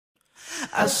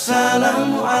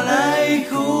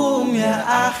Assalamualaikum ya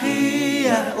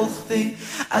akhi ya ukhti.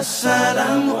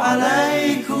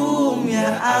 Assalamualaikum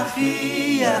ya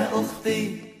akhi ya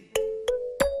ukhti.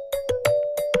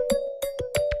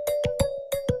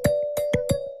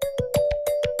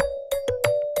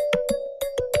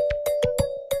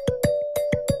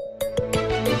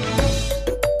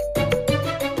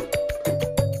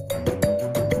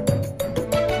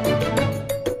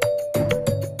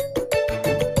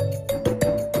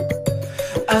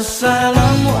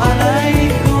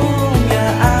 Assalamualaikum ya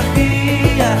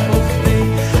akhi ya ukhti.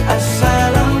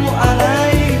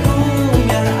 Assalamualaikum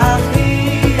ya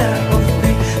akhi ya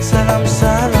ukhti. Salam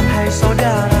salam hai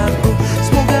saudaraku,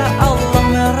 semoga Allah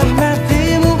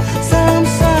merahmatimu. Salam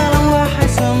salam wahai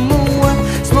semua,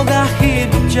 semoga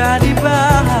hidup jadi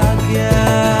bahagia.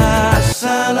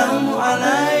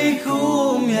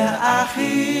 Assalamualaikum ya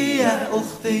akhi ya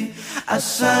ukhti.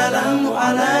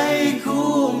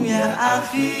 Assalamualaikum ya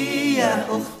akhi ya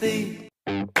ukhti.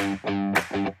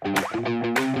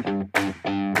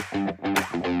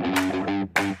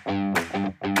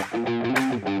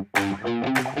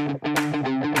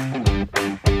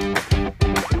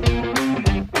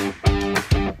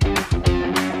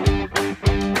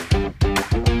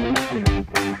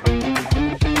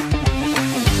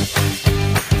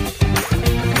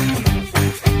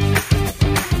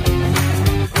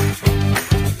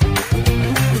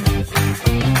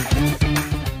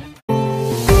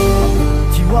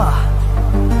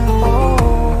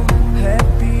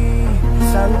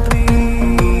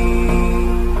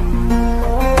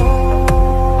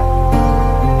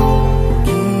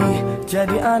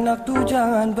 Jadi anak tuh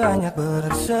jangan banyak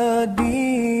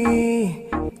bersedih,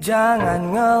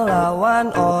 jangan ngelawan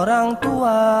orang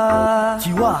tua.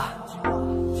 Jiwa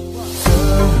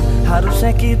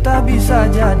seharusnya kita bisa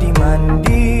jadi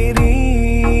mandiri,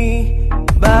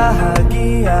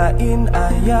 bahagiain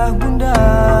ayah bunda.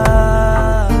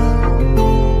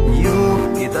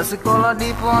 Yuk kita sekolah di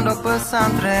pondok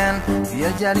pesantren,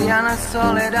 biar jadi anak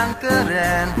soleh dan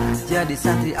keren. Jadi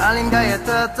santri alim gaya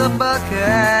tetep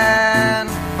beken.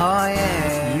 Oh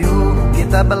yeah. Yuk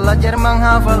kita belajar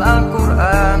menghafal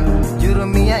Al-Quran,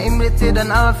 Jurumiyah, Imriti dan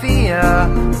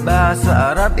Alfiyah,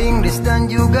 bahasa Arab, Inggris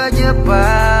dan juga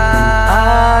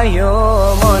Jepang. Ayo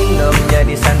mondok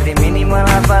jadi santri minimal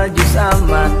hafal juz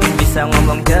amma, bisa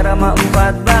ngomong ceramah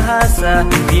 4 bahasa,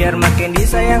 biar makin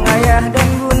disayang ayah dan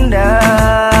bunda.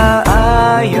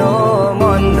 Ayo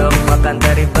mondok makan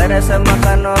tari berasa,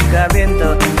 makan oka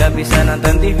bento, gak bisa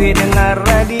nonton TV dengar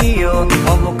radio,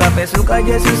 mau buka Facebook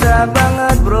aja susah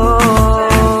banget bro.